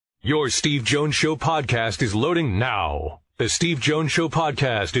Your Steve Jones Show podcast is loading now. The Steve Jones Show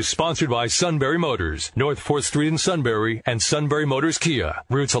podcast is sponsored by Sunbury Motors, North 4th Street in Sunbury, and Sunbury Motors Kia,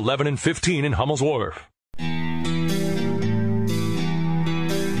 routes 11 and 15 in Hummel's Wharf.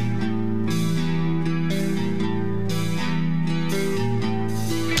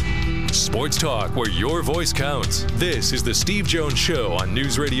 Sports talk where your voice counts. This is the Steve Jones Show on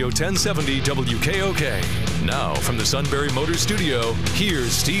News Radio 1070 WKOK. Now from the Sunbury Motors studio,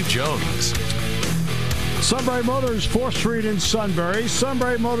 here's Steve Jones. Sunbury Motors, 4th Street in Sunbury.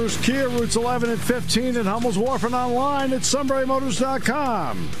 Sunbury Motors Kia, routes 11 and 15 in Hummel's Wharf, and online at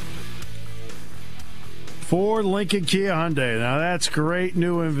sunburymotors.com. Ford, Lincoln, Kia, Hyundai. Now that's great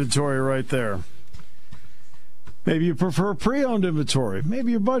new inventory right there. Maybe you prefer pre-owned inventory. Maybe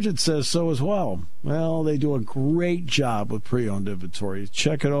your budget says so as well. Well, they do a great job with pre-owned inventory.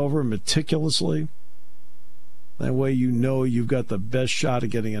 Check it over meticulously. That way you know you've got the best shot at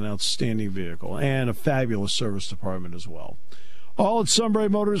getting an outstanding vehicle and a fabulous service department as well. All at Sunbury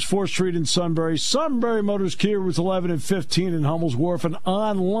Motors, 4th Street in Sunbury. Sunbury Motors Kia, routes 11 and 15 in Hummel's Wharf, and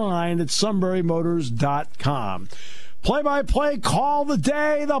online at sunburymotors.com. Play-by-play call the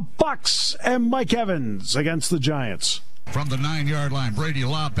day, the Bucks and Mike Evans against the Giants. From the 9-yard line, Brady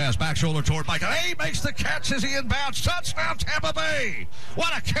lob pass, back shoulder toward Mike. He makes the catch as he inbounds. Touchdown, Tampa Bay.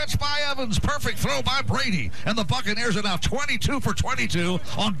 What a catch by Evans. Perfect throw by Brady. And the Buccaneers are now 22 for 22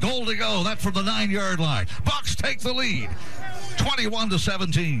 on goal to go. That's from the 9-yard line. Bucks take the lead,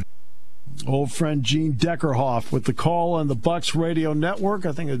 21-17. Old friend Gene Deckerhoff with the call on the Bucks Radio Network.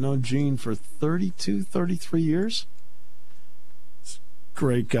 I think I've known Gene for 32, 33 years.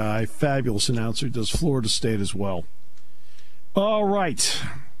 Great guy, fabulous announcer, does Florida State as well. All right.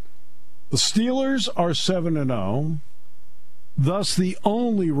 The Steelers are 7-0. Thus, the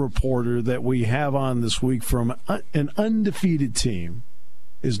only reporter that we have on this week from an undefeated team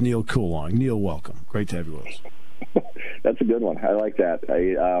is Neal Coolong. Neal, welcome. Great to have you with us. That's a good one. I like that.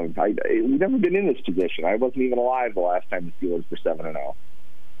 We've never been in this position. I wasn't even alive the last time the Steelers were 7-0.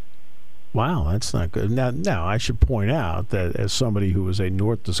 Wow, that's not good. Now, I should point out that as somebody who was a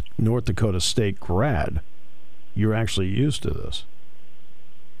North Dakota State grad, you're actually used to this.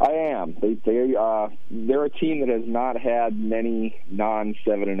 I am. They're a team that has not had many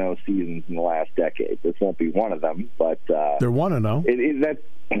non-7-0 seasons in the last decade. This won't be one of them, but they're 1-0.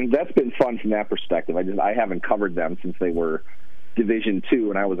 That's been fun from that perspective. I haven't covered them since they were Division II,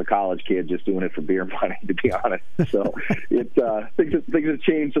 and I was a college kid just doing it for beer money, to be honest. So things have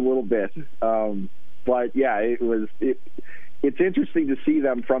changed a little bit. But yeah, it's interesting to see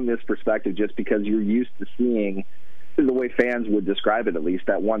them from this perspective, just because you're used to seeing, the way fans would describe it at least,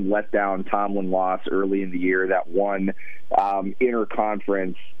 that one letdown Tomlin loss early in the year, that one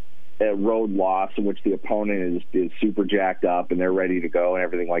interconference road loss in which the opponent is super jacked up and they're ready to go and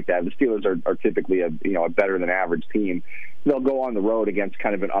everything like that. The Steelers are typically a better than average team. They'll go on the road against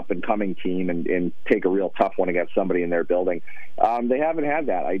kind of an up and coming team and take a real tough one against somebody in their building. They haven't had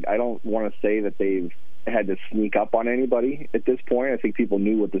that. I don't want to say that they've had to sneak up on anybody at this point. I think people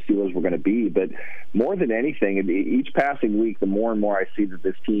knew what the Steelers were going to be, but more than anything, each passing week, the more and more I see that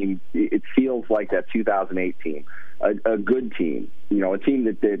this team, it feels like that 2008 team, a good team, a team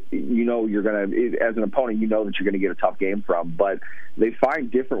that you're going to, as an opponent, that you're going to get a tough game from, but they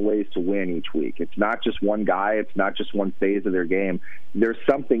find different ways to win each week. It's not just one guy. It's not just one phase of their game. There's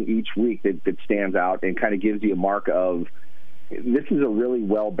something each week that stands out and kind of gives you a mark of, this is a really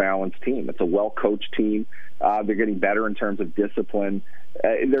well-balanced team. It's a well-coached team. They're getting better in terms of discipline.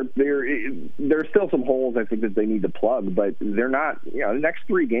 There's still some holes I think that they need to plug, but they're not. The next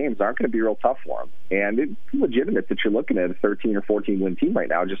 3 games aren't going to be real tough for them, and it's legitimate that you're looking at a 13 or 14 win team right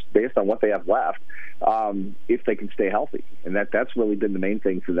now, just based on what they have left, if they can stay healthy, and that's really been the main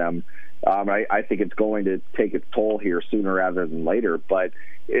thing for them. I think it's going to take its toll here sooner rather than later, but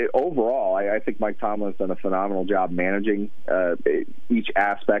overall, I think Mike Tomlin has done a phenomenal job managing each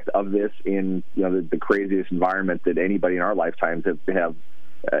aspect of this in the craziest environment that anybody in our lifetimes have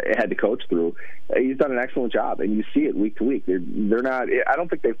had to coach through. He's done an excellent job, and you see it week to week. They're not. I don't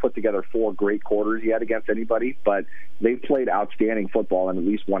think they've put together 4 great quarters yet against anybody, but they've played outstanding football in at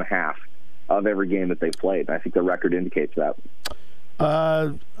least one half of every game that they've played. And I think the record indicates that.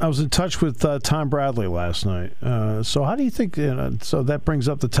 I was in touch with Tom Bradley last night. So how do you think, so that brings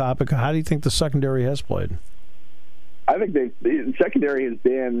up the topic, how do you think the secondary has played? I think the secondary has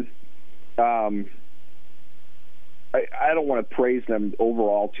been, I don't want to praise them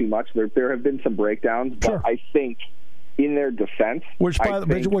overall too much. There have been some breakdowns, but sure. I think in their defense, which by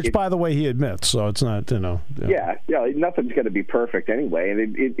the way he admits, so it's not, Yeah, nothing's going to be perfect anyway,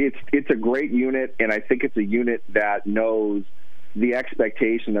 and it's a great unit, and I think it's a unit that knows the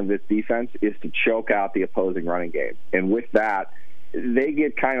expectation of this defense is to choke out the opposing running game. And with that, they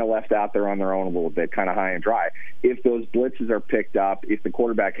get kind of left out there on their own a little bit, kind of high and dry. If those blitzes are picked up, if the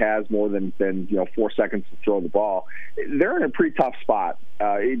quarterback has more than 4 seconds to throw the ball, they're in a pretty tough spot,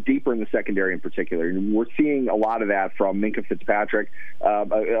 deeper in the secondary in particular. And we're seeing a lot of that from Minkah Fitzpatrick,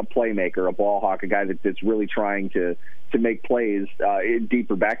 a playmaker, a ball hawk, a guy that's really trying to make plays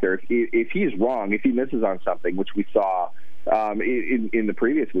deeper back there. If he's wrong, if he misses on something, which we saw in the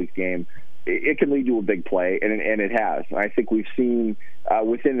previous week's game, it can lead to a big play, and it has. I think we've seen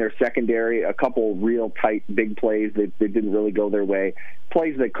within their secondary a couple real tight big plays that didn't really go their way,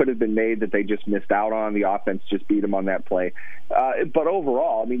 plays that could have been made that they just missed out on. The offense just beat them on that play. But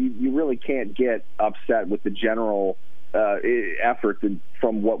overall, I mean, you really can't get upset with the general effort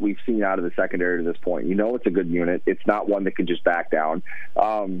from what we've seen out of the secondary to this point. It's a good unit. It's not one that can just back down.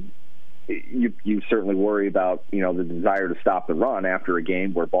 You certainly worry about the desire to stop the run after a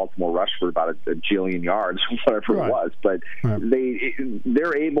game where Baltimore rushed for about a jillion yards, whatever it was. But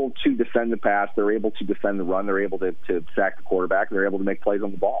they're able to defend the pass, they're able to defend the run, they're able to sack the quarterback, and they're able to make plays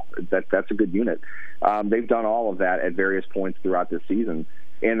on the ball. That's a good unit. They've done all of that at various points throughout this season,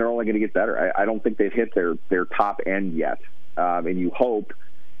 and they're only going to get better. I don't think they've hit their top end yet, and you hope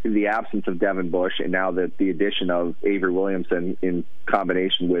in the absence of Devin Bush and now that the addition of Avery Williamson in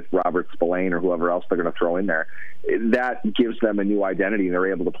combination with Robert Spillane or whoever else they're going to throw in there, that gives them a new identity, and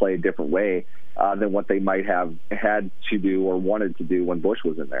they're able to play a different way than what they might have had to do or wanted to do when Bush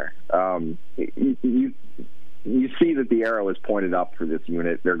was in there. You see that the arrow is pointed up for this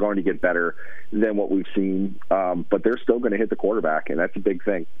unit. They're going to get better than what we've seen, but they're still going to hit the quarterback, and that's a big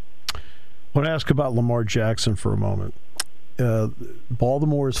thing. I want to ask about Lamar Jackson for a moment.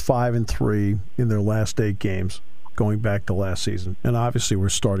 Baltimore is 5-3 in their last 8 games, going back to last season. And obviously we're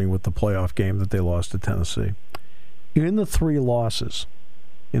starting with the playoff game that they lost to Tennessee. In the three losses,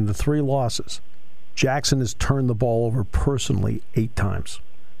 Jackson has turned the ball over personally 8 times.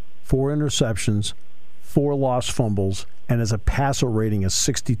 4 interceptions, 4 lost fumbles, and has a passer rating of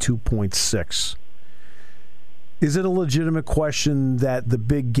 62.6. Is it a legitimate question that the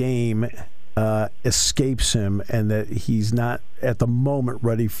big game escapes him and that he's not at the moment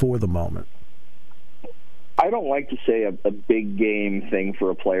ready for the moment? I don't like to say a big game thing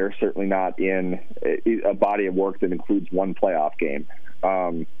for a player, certainly not in a body of work that includes one playoff game.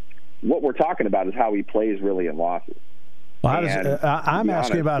 What we're talking about is how he plays really in losses. Well, I'm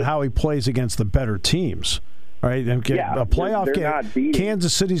asking about how he plays against the better teams. Right, and a playoff game.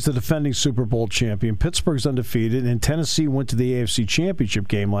 Kansas City's the defending Super Bowl champion. Pittsburgh's undefeated, and Tennessee went to the AFC Championship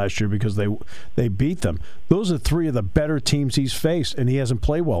game last year because they beat them. Those are 3 of the better teams he's faced, and he hasn't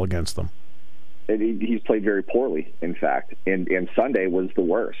played well against them. He's played very poorly, in fact, and Sunday was the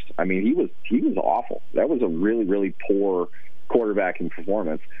worst. I mean, he was awful. That was a really, really poor quarterbacking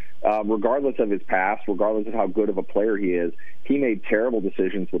performance. Regardless of his past, regardless of how good of a player he is, he made terrible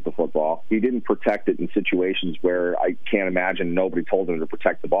decisions with the football. He didn't protect it in situations where I can't imagine nobody told him to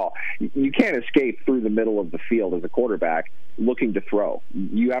protect the ball. You can't escape through the middle of the field as a quarterback looking to throw.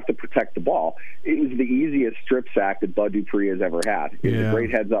 You have to protect the ball. It was the easiest strip sack that Bud Dupree has ever had. It was a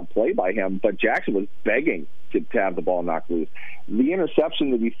great heads-up play by him, but Jackson was begging to have the ball knocked loose. The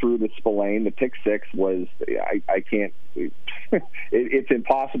interception that he threw to Spillane, the pick six, was I can't. It's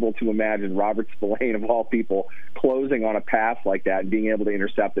impossible to imagine Robert Spillane, of all people, closing on a pass like that and being able to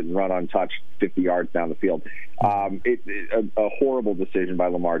intercept it and run untouched 50 yards down the field. A horrible decision by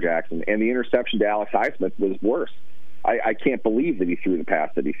Lamar Jackson. And the interception to Alex Highsmith was worse. I can't believe that he threw the pass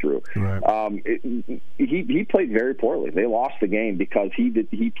that he threw. Right. He played very poorly. They lost the game because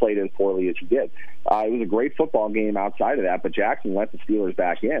he played as poorly as he did. It was a great football game outside of that, but Jackson let the Steelers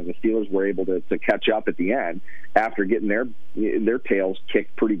back in. The Steelers were able to catch up at the end after getting their tails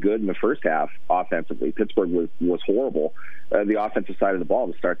kicked pretty good in the first half offensively. Pittsburgh was horrible, the offensive side of the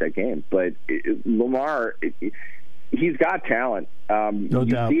ball to start that game. But Lamar... He's got talent. No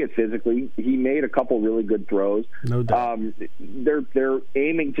doubt. See it physically. He made a couple really good throws. No doubt. They're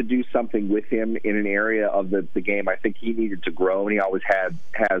aiming to do something with him in an area of the game I think he needed to grow, and he always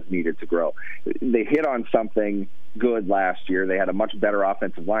has needed to grow. They hit on something good last year. They had a much better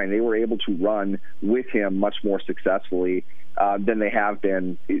offensive line. They were able to run with him much more successfully than they have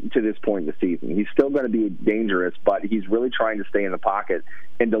been to this point in the season. He's still going to be dangerous, but he's really trying to stay in the pocket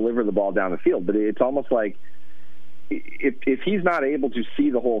and deliver the ball down the field. But it's almost like if he's not able to see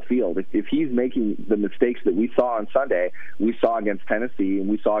the whole field, if he's making the mistakes that we saw on Sunday, we saw against Tennessee and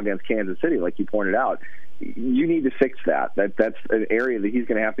we saw against Kansas City, like you pointed out, you need to fix that. That's an area that he's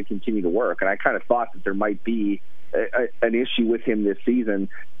going to have to continue to work. And I kind of thought that there might be an issue with him this season.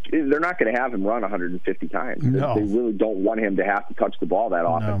 They're not going to have him run 150 times. No. They really don't want him to have to touch the ball that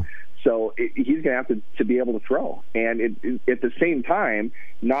often. No. So he's going to have to be able to throw. And at the same time,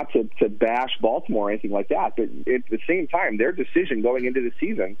 not to bash Baltimore or anything like that, but at the same time, their decision going into the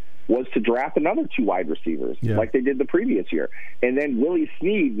season was to draft another 2 wide receivers like they did the previous year. And then Willie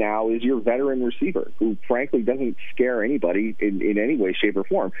Snead now is your veteran receiver who, frankly, doesn't scare anybody in any way, shape, or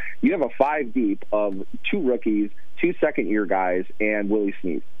form. You have a 5 deep of 2 rookies, 2 second-year guys, and Willie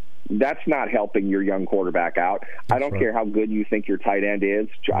Snead. That's not helping your young quarterback out. I don't care how good you think your tight end is.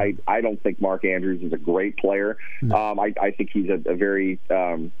 I don't think Mark Andrews is a great player. No. I think he's a very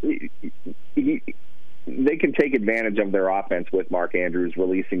they can take advantage of their offense with Mark Andrews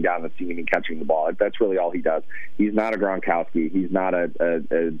releasing down the seam and catching the ball. That's really all he does. He's not a Gronkowski. He's not a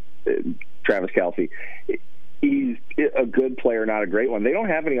Travis Kelce. He's a good player, not a great one. They don't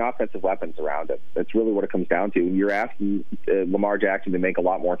have any offensive weapons around him. That's really what it comes down to. You're asking Lamar Jackson to make a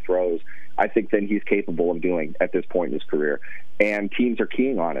lot more throws, I think, than he's capable of doing at this point in his career. And teams are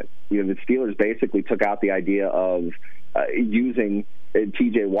keying on it. The Steelers basically took out the idea of using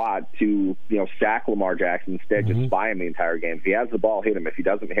T.J. Watt to sack Lamar Jackson. Instead, just spy him the entire game. If he has the ball, hit him. If he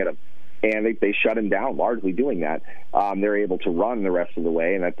doesn't, hit him. And they shut him down largely doing that. They're able to run the rest of the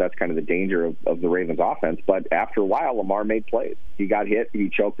way, and that's kind of the danger of the Ravens offense. But after a while, Lamar made plays. He got hit, he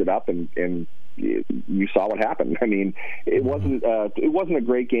choked it up, and you saw what happened. I mean, it wasn't a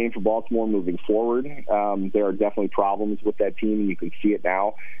great game for Baltimore moving forward. There are definitely problems with that team, and you can see it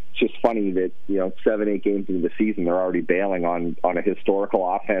now. It's just funny that 7-8 games into the season, they're already bailing on a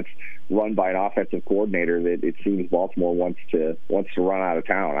historical offense run by an offensive coordinator that it seems Baltimore wants to run out of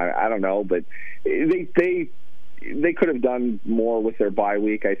town. I don't know, but they could have done more with their bye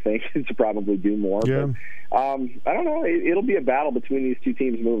week, I think, to probably do more. Yeah. But, I don't know. It'll be a battle between these two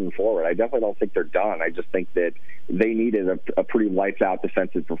teams moving forward. I definitely don't think they're done. I just think that they needed a pretty lights-out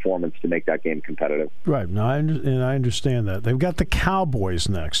defensive performance to make that game competitive. Right. No, I understand that. They've got the Cowboys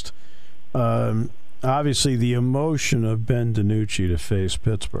next. Obviously, the emotion of Ben DiNucci to face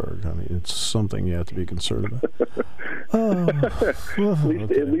Pittsburgh. I mean, it's something you have to be concerned about.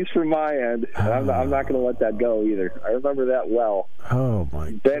 At least from my end. I'm not going to let that go either. I remember that well. Oh,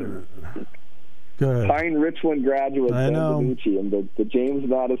 my God. Pine Richland graduate Ben DiNucci and the James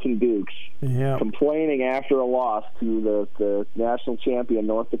Madison Dukes complaining after a loss to the national champion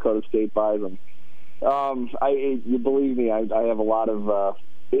North Dakota State Bison. You believe me, I have a lot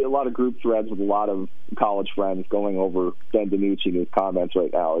of group threads with a lot of college friends going over Ben DiNucci and his comments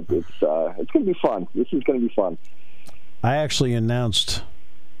right now. It's going to be fun. This is going to be fun. I actually announced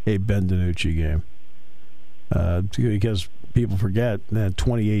a Ben DiNucci game because people forget that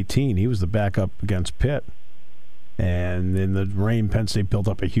 2018 he was the backup against Pitt, and in the rain, Penn State built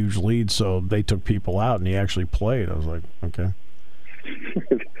up a huge lead, so they took people out, and he actually played. I was like, okay.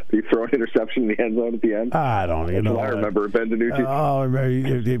 You throw an interception in the end zone at the end? I don't know. I remember Ben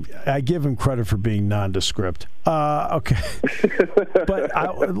DiNucci. I give him credit for being nondescript. Okay. But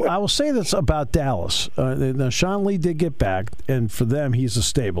I will say this about Dallas. Now, Sean Lee did get back, and for them, he's a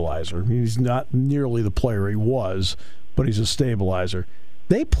stabilizer. He's not nearly the player he was, but he's a stabilizer.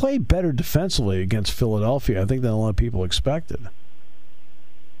 They played better defensively against Philadelphia, I think, than a lot of people expected.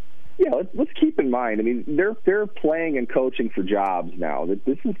 Yeah, let's keep in mind. I mean, they're playing and coaching for jobs now.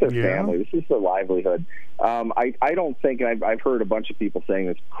 This is their family. This is their livelihood. I don't think, and I've heard a bunch of people saying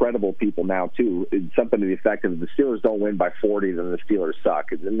this, credible people now too, something to the effect of the Steelers don't win by 40, then the Steelers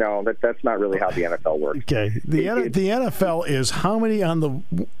suck. No, that's not really how the NFL works. Okay, the NFL is how many on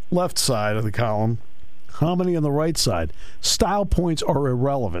the left side of the column, how many on the right side. Style points are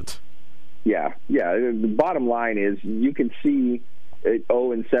irrelevant. Yeah. The bottom line is you can see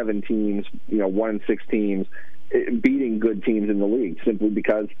 0-7 teams, 1-6 teams beating good teams in the league simply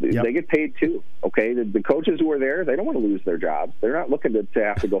because they get paid too. Okay, the coaches who are there, they don't want to lose their jobs. They're not looking to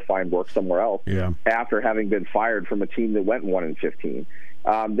have to go find work somewhere else after having been fired from a team that went 1-15.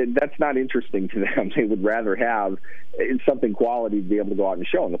 That's not interesting to them. They would rather have something quality to be able to go out and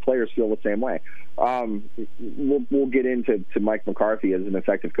show, and the players feel the same way. We'll get into Mike McCarthy as an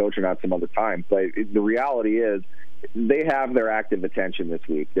effective coach or not some other time, but the reality is they have their active attention this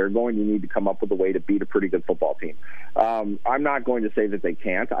week. They're going to need to come up with a way to beat a pretty good football team. I'm not going to say that they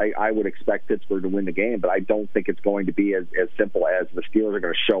can't. I would expect Pittsburgh to win the game, but I don't think it's going to be as simple as the Steelers are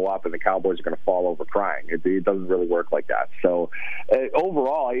going to show up and the Cowboys are going to fall over crying. It doesn't really work like that. So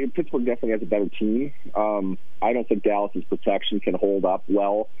overall, Pittsburgh definitely has a better team. I don't think Dallas's protection can hold up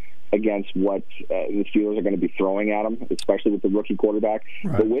well against what the Steelers are going to be throwing at them, especially with the rookie quarterback.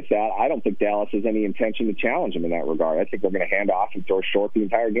 Right. But with that, I don't think Dallas has any intention to challenge him in that regard. I think they're going to hand off and throw short the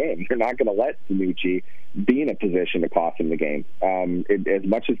entire game. They're not going to let DiNucci be in a position to cost him the game. As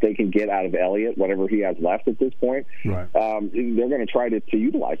much as they can get out of Elliott, whatever he has left at this point, right. They're going to try to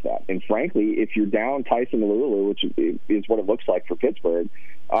utilize that. And frankly, if you're down Tyson Alualu, which is what it looks like for Pittsburgh,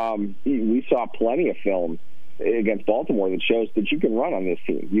 we saw plenty of film against Baltimore that shows that you can run on this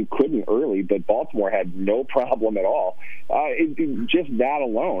team. You couldn't early, but Baltimore had no problem at all. Just that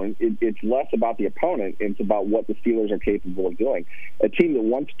alone, it's less about the opponent. It's about what the Steelers are capable of doing. A team that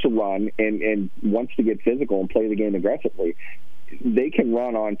wants to run and wants to get physical and play the game aggressively, they can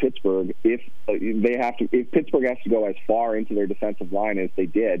run on Pittsburgh if they have to. If Pittsburgh has to go as far into their defensive line as they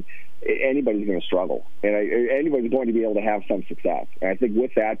did, anybody's going to struggle, and anybody's going to be able to have some success. And I think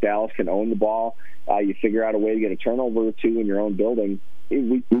with that, Dallas can own the ball. You figure out a way to get a turnover or two in your own building.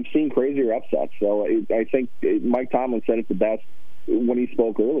 We've seen crazier upsets. So I think Mike Tomlin said it the best when he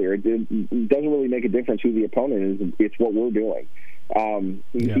spoke earlier. It doesn't really make a difference who the opponent is. It's what we're doing.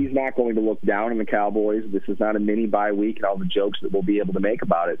 He's not going to look down on the Cowboys. This is not a mini bye week and all the jokes that we'll be able to make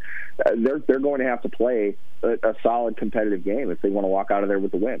about it. They're going to have to play a solid competitive game if they want to walk out of there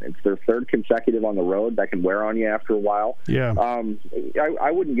with the win. It's their third consecutive on the road. That can wear on you after a while. Yeah.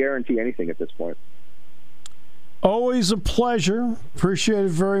 I wouldn't guarantee anything at this point. Always a pleasure. Appreciate it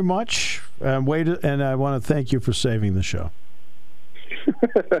very much. And I want to thank you for saving the show.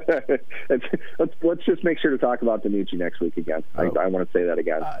 Let's just make sure to talk about DiNucci next week again. I want to say that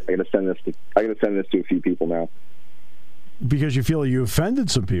again. I'm going to send this to a few people now. Because you feel you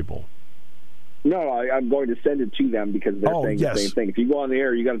offended some people. No, I'm going to send it to them because they're saying the same thing. If you go on the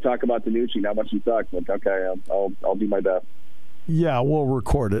air, you got to talk about DiNucci and how much you suck. Like, okay, I'll do my best. Yeah, we'll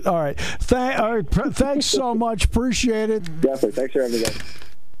record it. All right. Thanks so much. Appreciate it. Definitely. Thanks for having me, guys.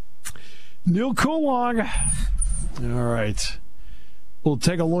 Neal Coolong. All right. We'll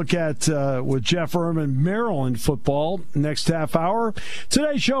take a look at with Jeff Ermann, Maryland football next half hour.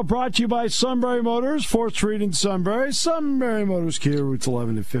 Today's show brought to you by Sunbury Motors, 4th Street in Sunbury. Sunbury Motors, Kia, routes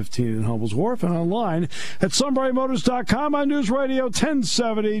 11 to 15 in Humboldt Wharf, and online at sunburymotors.com on News Radio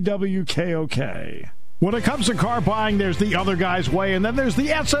 1070 WKOK. When it comes to car buying, there's the other guy's way, and then there's the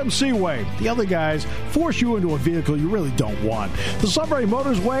SMC way. The other guys force you into a vehicle you really don't want. The Sunbury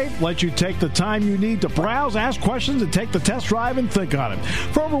Motors way lets you take the time you need to browse, ask questions, and take the test drive and think on it.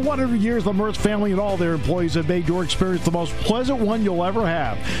 For over 100 years, the Mertz family and all their employees have made your experience the most pleasant one you'll ever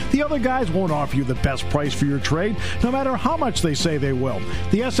have. The other guys won't offer you the best price for your trade, no matter how much they say they will.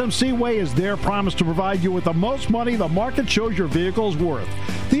 The SMC way is their promise to provide you with the most money the market shows your vehicle is worth.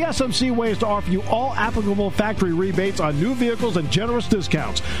 The SMC way is to offer you all applicable factory rebates on new vehicles and generous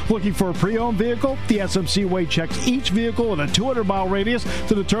discounts. Looking for a pre-owned vehicle? The SMC way checks each vehicle in a 200-mile radius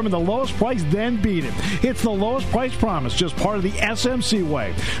to determine the lowest price, then beat it. It's the lowest price promise, just part of the SMC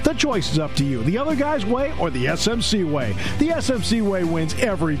way. The choice is up to you. The other guy's way or the SMC way. The SMC way wins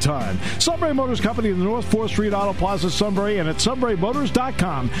every time. Sunbury Motors Company in the North 4th Street Auto Plaza, Sunbury, and at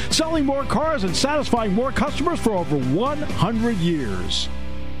sunburymotors.com. Selling more cars and satisfying more customers for over 100 years.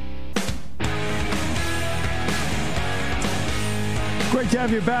 Great to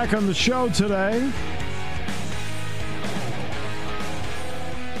have you back on the show today.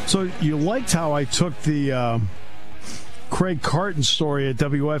 So you liked how I took the Craig Carton story at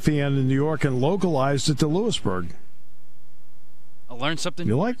WFEN in New York and localized it to Lewisburg. I learned something.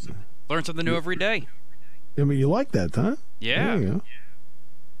 You liked it? Learn something new every day. I mean, you like that, huh? Yeah. There you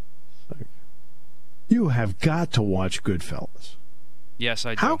go. You have got to watch Goodfellas. Yes,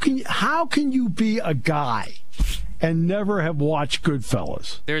 I do. How can you be a guy and never have watched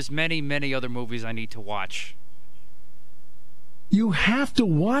Goodfellas? There's many, many other movies I need to watch. You have to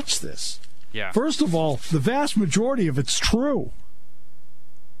watch this. Yeah. First of all, the vast majority of it's true.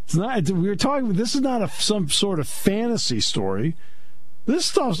 It's not. We were talking. This is not some sort of fantasy story. This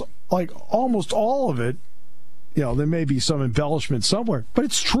stuff's like almost all of it. You know, there may be some embellishment somewhere, but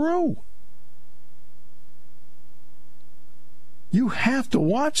it's true. You have to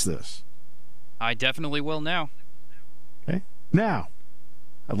watch this. I definitely will now. Okay. Now,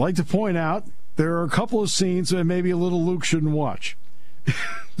 I'd like to point out there are a couple of scenes that maybe a little Luke shouldn't watch.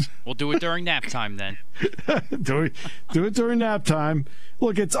 We'll do it during nap time then. do it during nap time.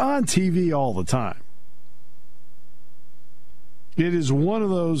 Look, it's on TV all the time. It is one of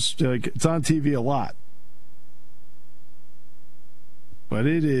those, it's on TV a lot. But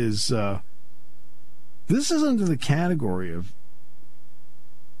it is, this is under the category of,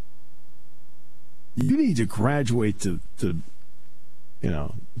 you need to graduate to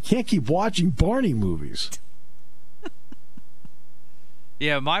you can't keep watching Barney movies.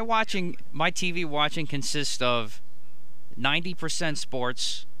 Yeah, my TV watching consists of 90%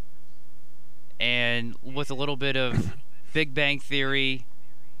 sports, and with a little bit of Big Bang Theory,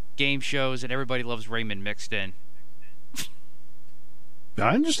 game shows, and Everybody Loves Raymond mixed in.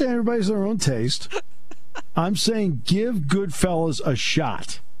 I understand everybody's their own taste. I'm saying give Goodfellas a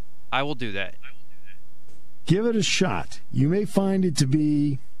shot. I will do that. Give it a shot. You may find it to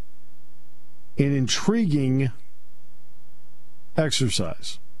be an intriguing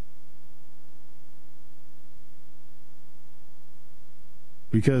exercise.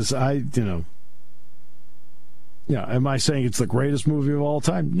 Because am I saying it's the greatest movie of all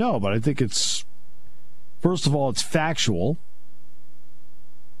time? No, but I think it's, first of all, it's factual.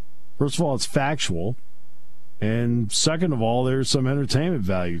 And second of all, there's some entertainment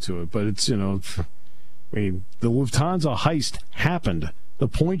value to it. But it's, the Lufthansa heist happened. The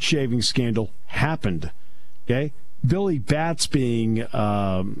point shaving scandal happened. Okay? Billy Batts being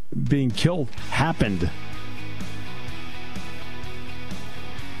killed happened.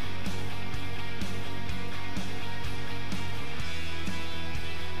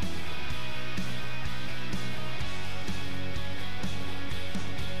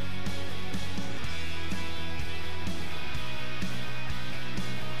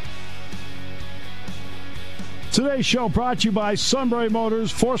 Today's show brought to you by Sunbury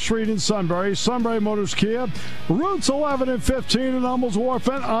Motors, 4th Street in Sunbury, Sunbury Motors Kia, routes 11 and 15 in Hummels Wharf,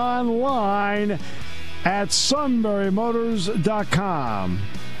 and online at sunburymotors.com.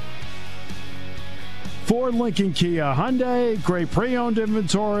 Ford, Lincoln, Kia, Hyundai, great pre-owned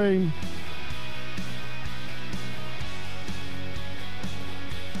inventory.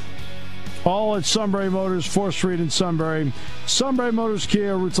 All at Sunbury Motors, 4th Street in Sunbury. Sunbury Motors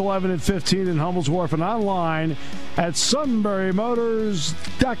Kia, routes 11 and 15 in Hummels Wharf, and online at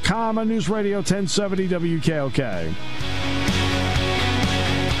sunburymotors.com on News Radio 1070 WKOK.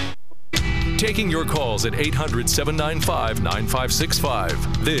 Taking your calls at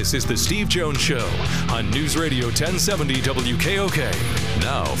 800-795-9565. This is the Steve Jones Show on News Radio 1070 WKOK.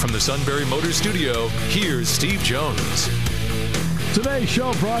 Now, from the Sunbury Motors Studio, here's Steve Jones. Today's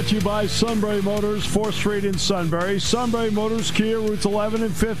show brought to you by Sunbury Motors, 4th Street in Sunbury. Sunbury Motors Kia, routes 11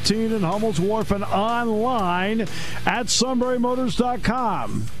 and 15 in Hummels Wharf, and online at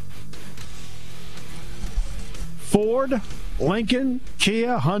sunburymotors.com. Ford, Lincoln,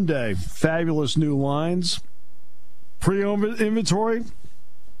 Kia, Hyundai. Fabulous new lines. Pre-owned inventory.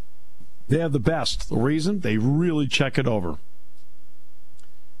 They have the best. The reason? They really check it over.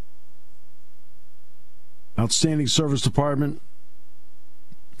 Outstanding service department.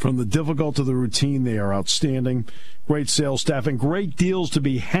 From the difficult to the routine, they are outstanding. Great sales staff and great deals to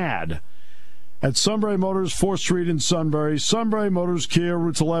be had at Sunbury Motors, 4th Street in Sunbury. Sunbury Motors Kia,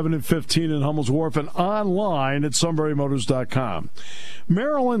 routes 11 and 15 in Hummels Wharf, and online at sunburymotors.com.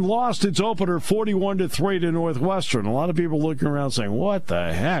 Maryland lost its opener 41-3 to Northwestern. A lot of people looking around saying, what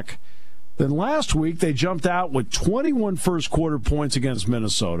the heck? Then last week, they jumped out with 21 first-quarter points against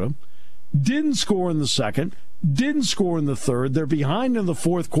Minnesota. Didn't score in the second. Didn't score in the third. They're behind in the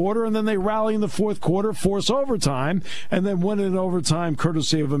fourth quarter, and then they rally in the fourth quarter, force overtime, and then win in overtime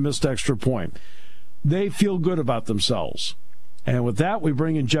courtesy of a missed extra point. They feel good about themselves. And with that, we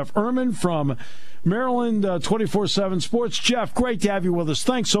bring in Jeff Ermann from Maryland 24/7 Sports. Jeff, great to have you with us.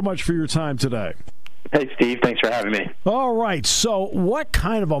 Thanks so much for your time today. Hey, Steve. Thanks for having me. All right. So what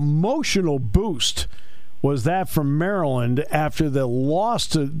kind of emotional boost was that from Maryland after the loss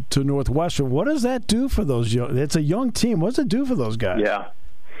to Northwestern? What does that do for those young? It's a young team. What does it do for those guys?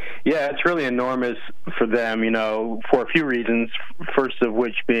 Yeah, it's really enormous for them, for a few reasons. First of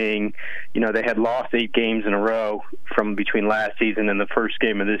which being, they had lost 8 games in a row from between last season and the first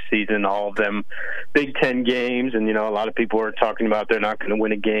game of this season, all of them Big Ten games. And, a lot of people are talking about they're not going to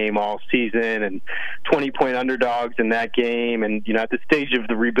win a game all season and 20-point underdogs in that game. And, at the stage of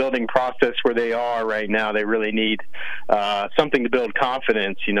the rebuilding process where they are right now, they really need something to build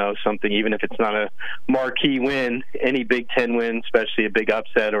confidence, something, even if it's not a marquee win, any Big Ten win, especially a big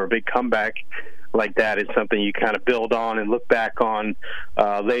upset or a big comeback like that, is something you kind of build on and look back on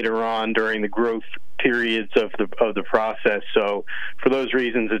later on during the growth periods of the process. So for those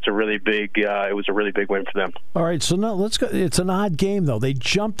reasons, it was a really big win for them. All right, so now let's go. It's an odd game though. They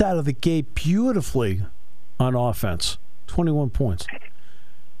jumped out of the gate beautifully on offense, 21 points.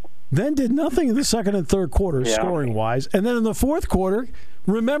 Then did nothing in the second and third quarter, scoring wise, and then in the fourth quarter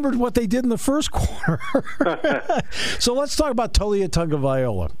remembered what they did in the first quarter. So let's talk about Taulia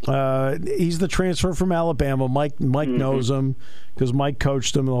Tagovaiola. He's the transfer from Alabama. Mike knows him because Mike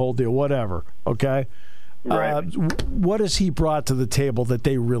coached him, the whole deal, whatever. Okay? Right. What has he brought to the table that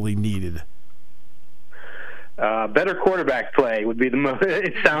they really needed? Better quarterback play would be the most.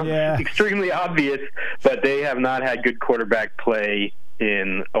 It sounds extremely obvious, but they have not had good quarterback play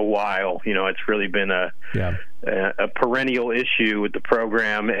in a while. It's really been a perennial issue with the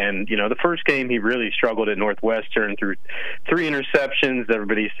program. And, the first game he really struggled at Northwestern through 3 interceptions.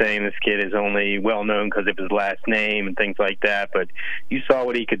 Everybody's saying this kid is only well known because of his last name and things like that. But you saw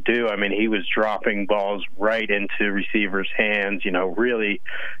what he could do. I mean, he was dropping balls right into receivers' hands, really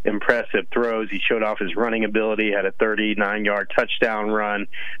impressive throws. He showed off his running ability, had a 39-yard touchdown run,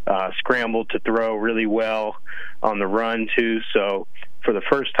 scrambled to throw really well on the run, too. So, for the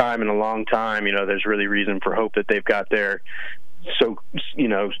first time in a long time, there's really reason for hope that they've got their,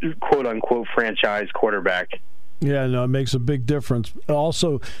 quote-unquote franchise quarterback. Yeah, no, it makes a big difference.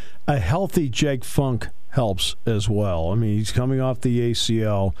 Also, a healthy Jake Funk helps as well. I mean, he's coming off the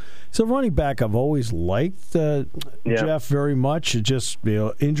ACL. He's a running back I've always liked, Jeff, very much. It just,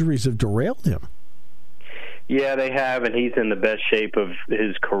 injuries have derailed him. Yeah, they have, and he's in the best shape of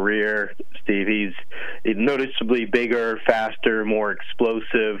his career, Steve. He's noticeably bigger, faster, more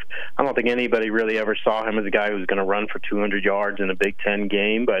explosive. I don't think anybody really ever saw him as a guy who was going to run for 200 yards in a Big Ten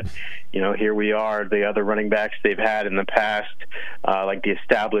game, but, here we are. The other running backs they've had in the past, like the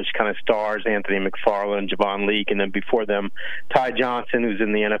established kind of stars, Anthony McFarland, Javon Leake, and then before them, Ty Johnson, who's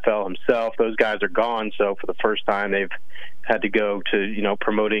in the NFL himself. Those guys are gone, so for the first time they've had to go to,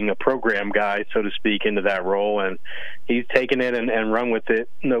 promoting a program guy, so to speak, into that role. And he's taken it and run with it,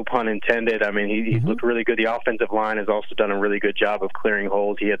 no pun intended. I mean, he's looked really good. The offensive line has also done a really good job of clearing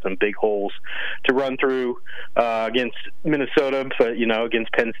holes. He had some big holes to run through against Minnesota, but,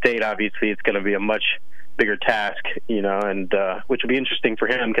 against Penn State, obviously, it's going to be a much bigger task, and which will be interesting for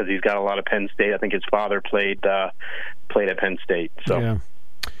him because he's got a lot of Penn State. I think his father played at Penn State. So,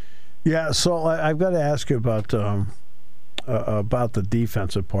 yeah. So I've got to ask you about the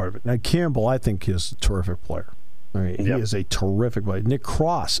defensive part of it. Now, Campbell, I think, is a terrific player. I mean, he is a terrific player. Nick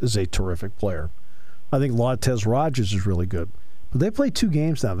Cross is a terrific player. I think Lattez Rogers is really good. But they play 2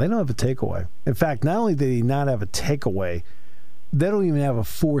 games now. They don't have a takeaway. In fact, not only do they not have a takeaway, they don't even have a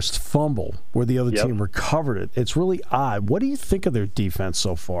forced fumble where the other team recovered it. It's really odd. What do you think of their defense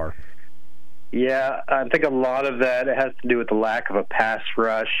so far? Yeah, I think a lot of that has to do with the lack of a pass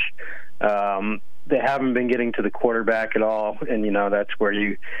rush. They haven't been getting to the quarterback at all, and that's where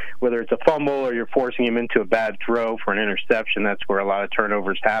whether it's a fumble or you're forcing him into a bad throw for an interception, that's where a lot of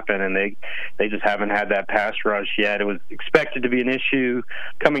turnovers happen, and they just haven't had that pass rush yet. It was expected to be an issue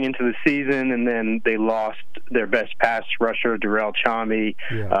coming into the season, and then they lost their best pass rusher, Darrell Chami.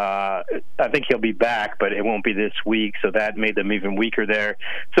 I think he'll be back, but it won't be this week, so that made them even weaker there.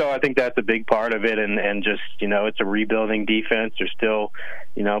 So I think that's a big part of it, and just, it's a rebuilding defense. They're still,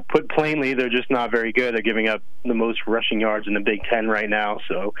 put plainly, they're just not very good. They're giving up the most rushing yards in the Big Ten right now,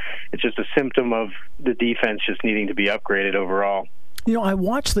 so it's just a symptom of the defense just needing to be upgraded overall. I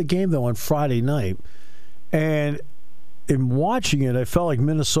watched the game, though, on Friday night, and in watching it, I felt like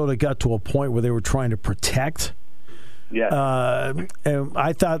Minnesota got to a point where they were trying to protect. And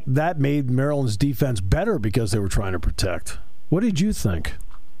I thought that made Maryland's defense better because they were trying to protect. What did you think?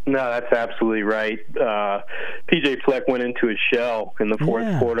 No, that's absolutely right. P.J. Fleck went into his shell in the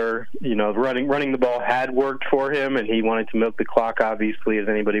fourth quarter. Running the ball had worked for him, and he wanted to milk the clock, obviously, as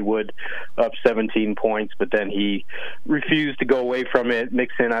anybody would, up 17 points. But then he refused to go away from it,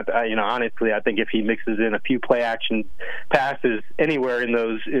 mix in. Honestly, I think if he mixes in a few play-action passes anywhere in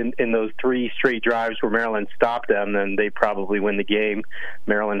those 3 straight drives where Maryland stopped them, then they probably win the game.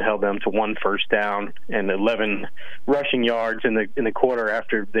 Maryland held them to 1 first down and 11 rushing yards in the quarter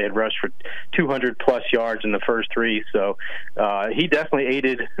after they had rushed for 200-plus yards in the first 3. So he definitely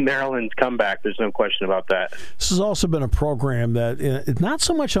aided Maryland's comeback. There's no question about that. This has also been a program that, not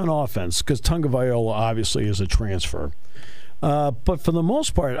so much on offense, because Tagovaiola obviously is a transfer. But for the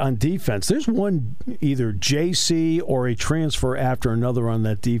most part, on defense, there's one either JC or a transfer after another on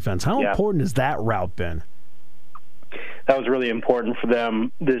that defense. How important has that route been? That was really important for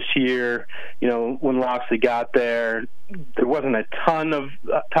them this year. When Loxley got there wasn't a ton of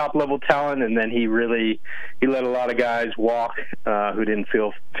top-level talent, and then he let a lot of guys walk who didn't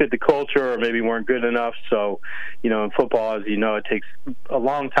fit the culture or maybe weren't good enough. So, in football, as you know, it takes a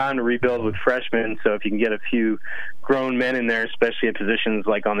long time to rebuild with freshmen. So if you can get a few grown men in there, especially at positions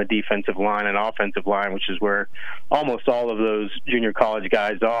like on the defensive line and offensive line, which is where almost all of those junior college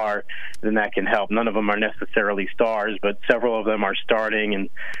guys are, then that can help. None of them are necessarily stars, but several of them are starting, and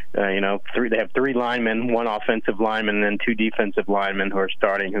they have 3 linemen, 1 offensive lineman, and then 2 defensive linemen who are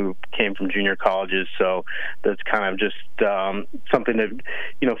starting who came from junior colleges. So that's kind of just something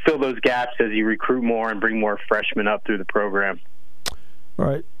to fill those gaps as you recruit more and bring more freshmen up through the program. All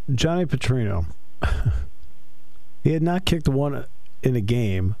right, Johnny Petrino. He had not kicked one in a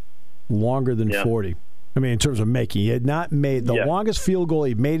game longer than 40. I mean, in terms of making. He had not made the longest field goal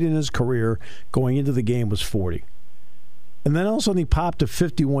he made in his career going into the game was 40. And then all of a sudden he popped a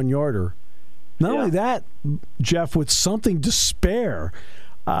 51-yarder. Not only that, Jeff, with something to spare.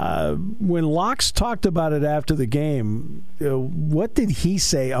 When Locks talked about it after the game, what did he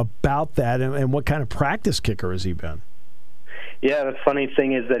say about that, and what kind of practice kicker has he been? Yeah, the funny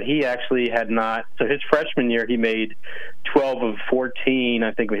thing is that he actually had not. So his freshman year, he made 12 of 14.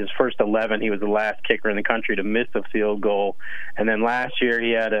 I think his first 11, he was the last kicker in the country to miss a field goal. And then last year,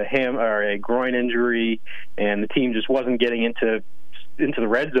 he had a groin injury, and the team just wasn't getting into the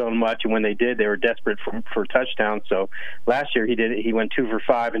red zone much, and when they did, they were desperate for touchdowns. So last year he went 2 for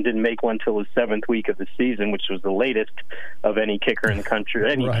 5 and didn't make one till his 7th week of the season, which was the latest of any kicker in the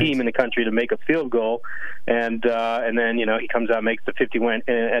country, any team in the country to make a field goal. And then he comes out and makes the 51.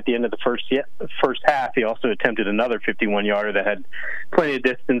 And at the end of the first half, he also attempted another 51-yarder that had plenty of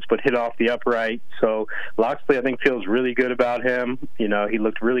distance but hit off the upright. So Loxley, I think, feels really good about him. He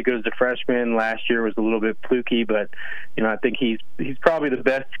looked really good as a freshman. Last year was a little bit fluky, but I think he's probably the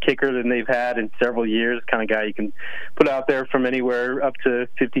best kicker that they've had in several years. Kind of guy you can put out there from anywhere up to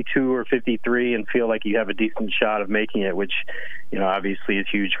 52 or 53 and feel like you have a decent shot of making it, which obviously is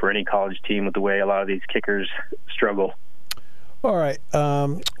huge for any college team with the way a lot of these kickers struggle. All right.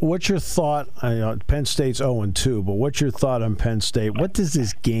 What's your thought? Penn State's 0-2, but what's your thought on Penn State? What does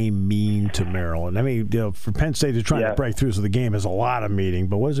this game mean to Maryland? I mean, for Penn State to try to break through, so the game has a lot of meaning,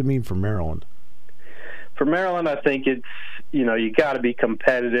 but what does it mean for Maryland? For Maryland, I think it's, you got to be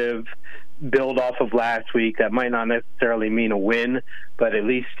competitive, build off of last week. That might not necessarily mean a win, but at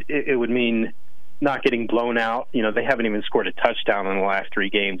least it would mean not getting blown out. They haven't even scored a touchdown in the last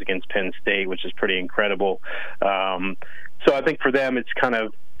 3 games against Penn State, which is pretty incredible. So I think for them, it's kind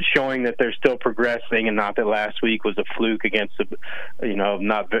of showing that they're still progressing, and not that last week was a fluke against a,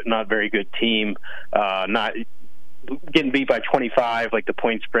 not very good team. Not getting beat by 25 like the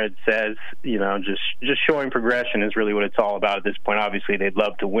point spread says. Just showing progression is really what it's all about at this point. Obviously they'd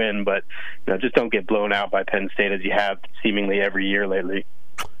love to win, but just don't get blown out by Penn State as you have seemingly every year lately.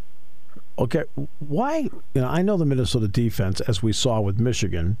 Okay, why? I know the Minnesota defense, as we saw with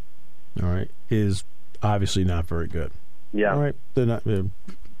Michigan, all right, is obviously not very good. Yeah. All right, they're not.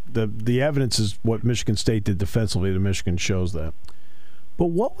 The evidence is what Michigan State did defensively to Michigan shows that. But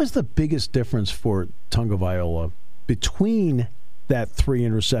what was the biggest difference for Tagovaiola between that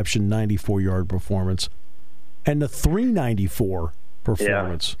 3-interception, 94-yard performance and the 394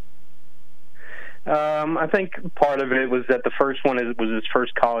 performance? I think part of it was that the first one was his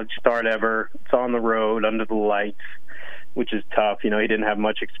first college start ever. It's on the road, under the lights, which is tough. He didn't have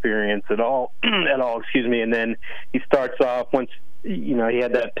much experience at all, and then he starts off once he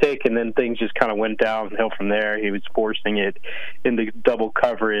had that pick, and then things just kind of went downhill from there. He was forcing it into double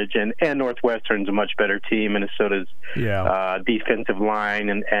coverage, and Northwestern's a much better team. Minnesota's defensive line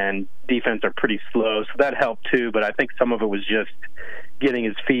and defense are pretty slow, so that helped too. But I think some of it was just getting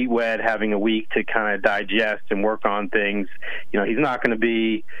his feet wet, having a week to kind of digest and work on things. He's not going to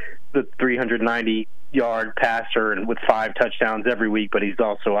be the 390-yard passer and with 5 touchdowns every week, but he's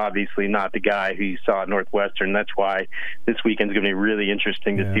also obviously not the guy who you saw at Northwestern. That's why this weekend's going to be really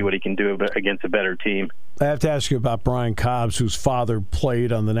interesting to see what he can do against a better team. I have to ask you about Brian Cobbs, whose father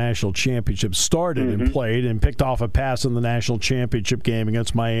played on the national championship, started and played and picked off a pass in the national championship game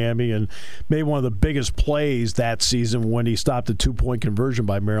against Miami and made one of the biggest plays that season when he stopped a 2-point conversion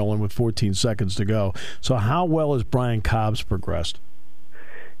by Maryland with 14 seconds to go. So how well has Brian Cobbs progressed?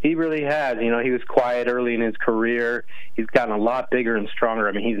 He really has. He was quiet early in his career. He's gotten a lot bigger and stronger.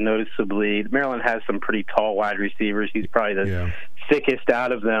 I mean, he's noticeably. Maryland has some pretty tall wide receivers. He's probably the thickest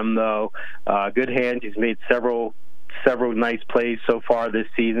out of them, though. Good hands. He's made several nice plays so far this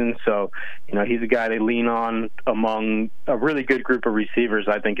season. So, he's a guy they lean on among a really good group of receivers.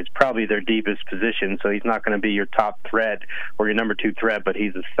 I think it's probably their deepest position. So he's not going to be your top threat or your number 2 threat, but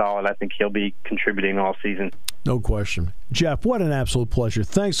he's a solid. I think he'll be contributing all season. No question. Jeff, what an absolute pleasure.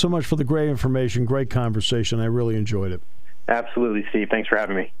 Thanks so much for the great information, great conversation. I really enjoyed it. Absolutely, Steve. Thanks for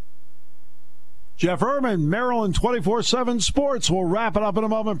having me. Jeff Ermann, Maryland 24/7 Sports. We'll wrap it up in a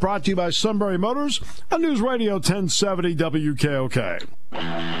moment. Brought to you by Sunbury Motors on News Radio 1070 WKOK.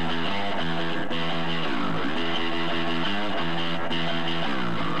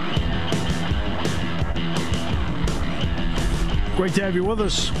 Great to have you with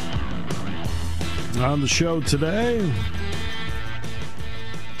us on the show today.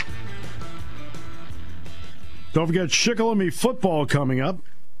 Don't forget Shikellamy football coming up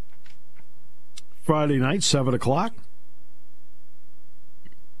Friday night, 7 o'clock.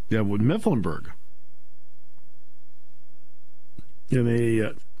 Yeah, with Mifflinburg.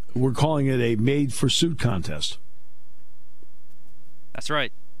 we're calling it a made-for-suit contest. That's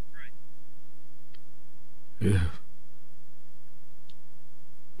right. Yeah.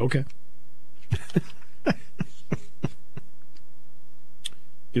 Okay.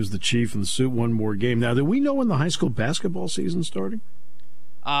 Gives the Chief and the suit one more game. Now, do we know when the high school basketball season's starting?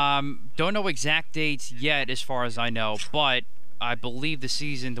 Don't know exact dates yet, as far as I know, but I believe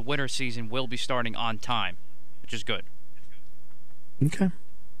the winter season, will be starting on time, which is good. Okay.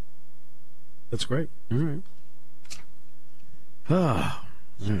 That's great. All right. Ah,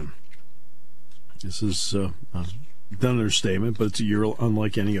 man. This is an understatement, but it's a year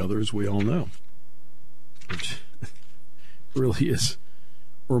unlike any other, as we all know. It really is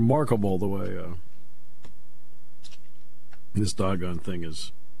remarkable the way this doggone thing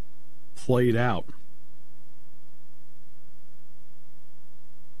is played out.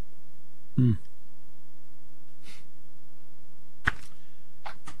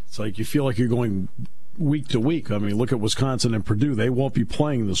 It's like you feel like you're going week to week. I mean, look at Wisconsin and Purdue. They won't be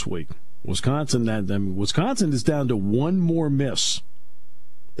playing this week. Wisconsin is down to one more miss.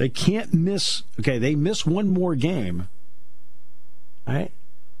 They can't miss. Okay, they miss one more game. All right?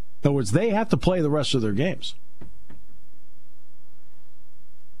 In other words, they have to play the rest of their games.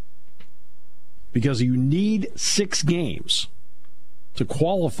 Because you need 6 games to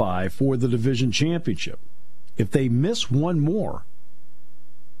qualify for the division championship. If they miss one more,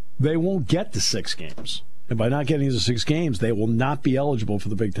 they won't get to 6 games. And by not getting to 6 games, they will not be eligible for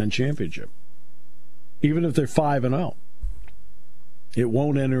the Big Ten championship. Even if they're 5-0. It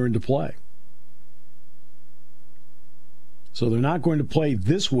won't enter into play. So they're not going to play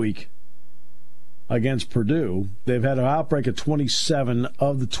this week against Purdue. They've had an outbreak of 27.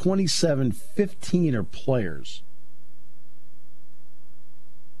 Of the 27, 15 are players.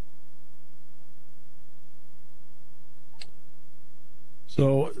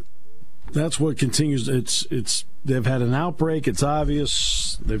 So that's what continues. It's they've had an outbreak. It's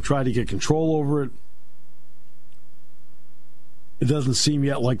obvious. They've tried to get control over it. It doesn't seem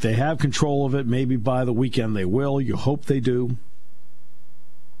yet like they have control of it. Maybe by the weekend they will. You hope they do.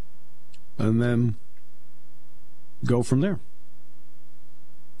 And then go from there.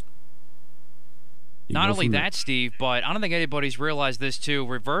 Not only that, Steve, but I don't think anybody's realized this too.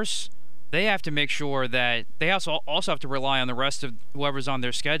 Reverse, they have to make sure that they also have to rely on the rest of whoever's on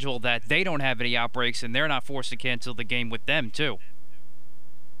their schedule that they don't have any outbreaks and they're not forced to cancel the game with them too.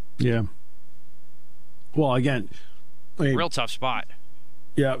 Yeah. Well, again, real tough spot.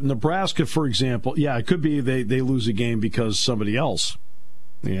 Yeah, Nebraska, for example. Yeah, it could be they lose a game because somebody else.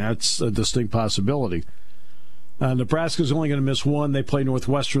 Yeah, that's a distinct possibility. Nebraska's only going to miss one. They play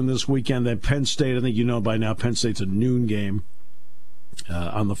Northwestern this weekend. Then Penn State, I think you know by now, Penn State's a noon game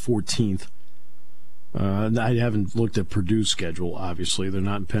on the 14th. I haven't looked at Purdue's schedule, obviously. They're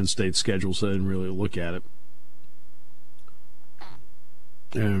not in Penn State's schedule, so I didn't really look at it.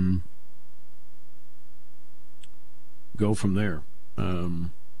 Go from there.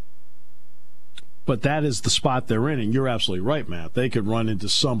 But that is the spot they're in, and you're absolutely right, Matt. They could run into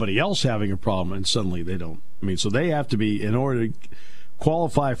somebody else having a problem, and suddenly they don't. I mean, so they have to be, in order to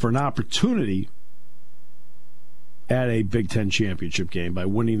qualify for an opportunity at a Big Ten championship game by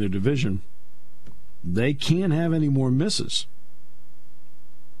winning their division, they can't have any more misses.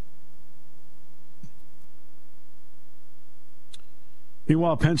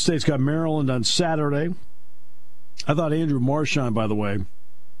 Meanwhile, Penn State's got Maryland on Saturday. I thought Andrew Marchand, by the way,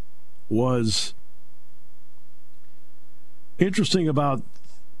 was interesting about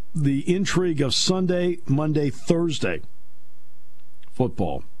the intrigue of Sunday, Monday, Thursday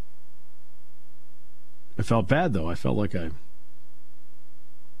football. I felt bad, though. I felt like I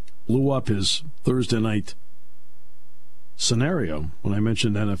blew up his Thursday night scenario when I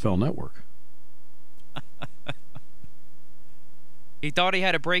mentioned NFL Network. He thought he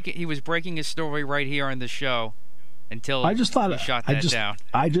had a break. He was breaking his story right here on the show until he shot that down.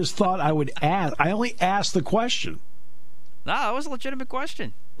 I just thought I would ask. I only asked the question. No, that was a legitimate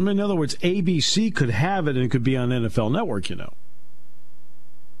question. I mean, in other words, ABC could have it and it could be on NFL Network, you know.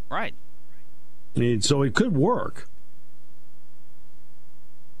 Right. I mean, so it could work.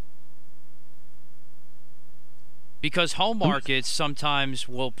 Because home markets sometimes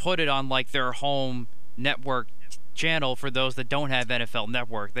will put it on like their home network channel for those that don't have NFL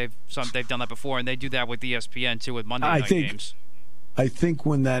Network. They've done that before, and they do that with ESPN too with Monday night games. I think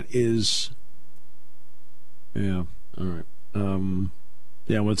when that is, yeah, all right,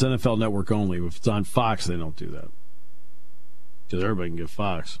 yeah, when it's NFL Network only. If it's on Fox, they don't do that because everybody can get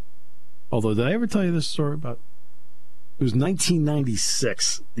Fox. Although, did I ever tell you this story about? It was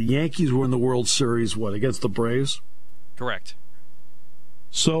 1996. The Yankees were in the World Series. What, against the Braves? Correct.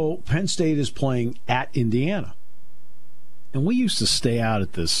 So Penn State is playing at Indiana. And we used to stay out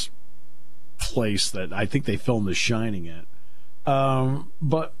at this place that I think they filmed The Shining at.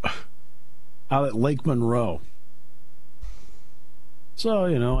 But out at Lake Monroe. So,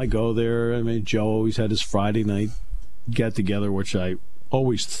 I go there. I mean, Joe always had his Friday night get-together, which I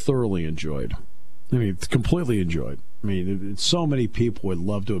always thoroughly enjoyed. I mean, completely enjoyed. I mean, so many people would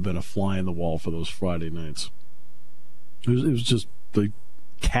love to have been a fly on the wall for those Friday nights. It was just the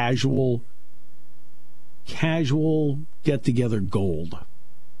casual get-together gold.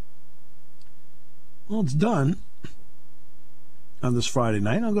 Well, it's done on this Friday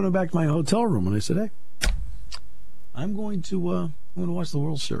night. I'm going back to my hotel room, and I said, hey, I'm going to watch the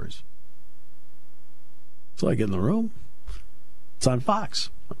World Series. So I get in the room. It's on Fox.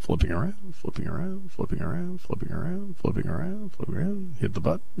 I'm flipping around, hit the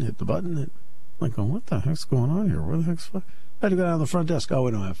button. I'm like, what the heck's going on here? Where the heck's Fox? I had to go down to the front desk. Oh,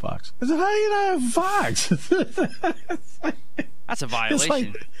 we don't have Fox. I said, how do you not have Fox? That's a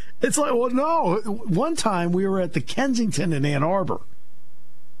violation. It's like, well, no. One time we were at the Kensington in Ann Arbor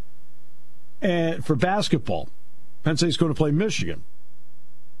and for basketball. Penn State's going to play Michigan.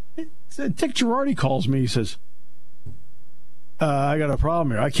 Dick Girardi calls me. He says, I got a problem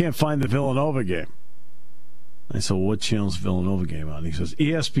here. I can't find the Villanova game. I said, well, what channel's Villanova game on? He says,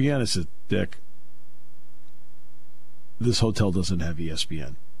 ESPN. I said, Dick, this hotel doesn't have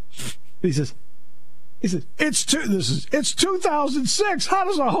ESPN. He says, it's 2006. How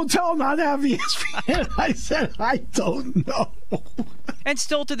does a hotel not have ESPN? I said, I don't know. And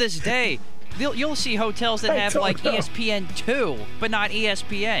still to this day, you'll see hotels that have like know. ESPN2, but not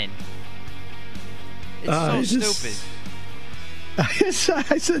ESPN. It's so stupid.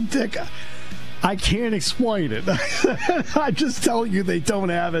 I said, Dick, I can't explain it. I'm just telling you they don't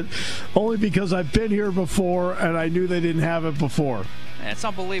have it only because I've been here before and I knew they didn't have it before. It's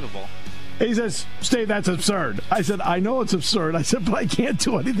unbelievable. He says, Steve, that's absurd. I said, I know it's absurd. I said, but I can't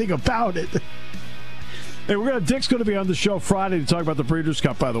do anything about it. Hey, Dick's going to be on the show Friday to talk about the Breeders'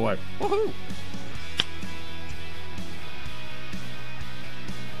 Cup, by the way. Woohoo!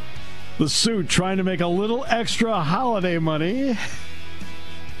 The suit trying to make a little extra holiday money.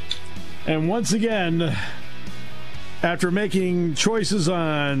 And once again, after making choices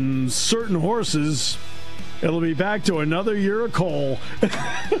on certain horses, it'll be back to another year of coal.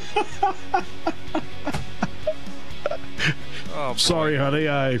 Oh, sorry, honey.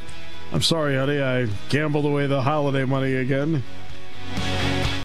 I'm sorry, honey. I gambled away the holiday money again.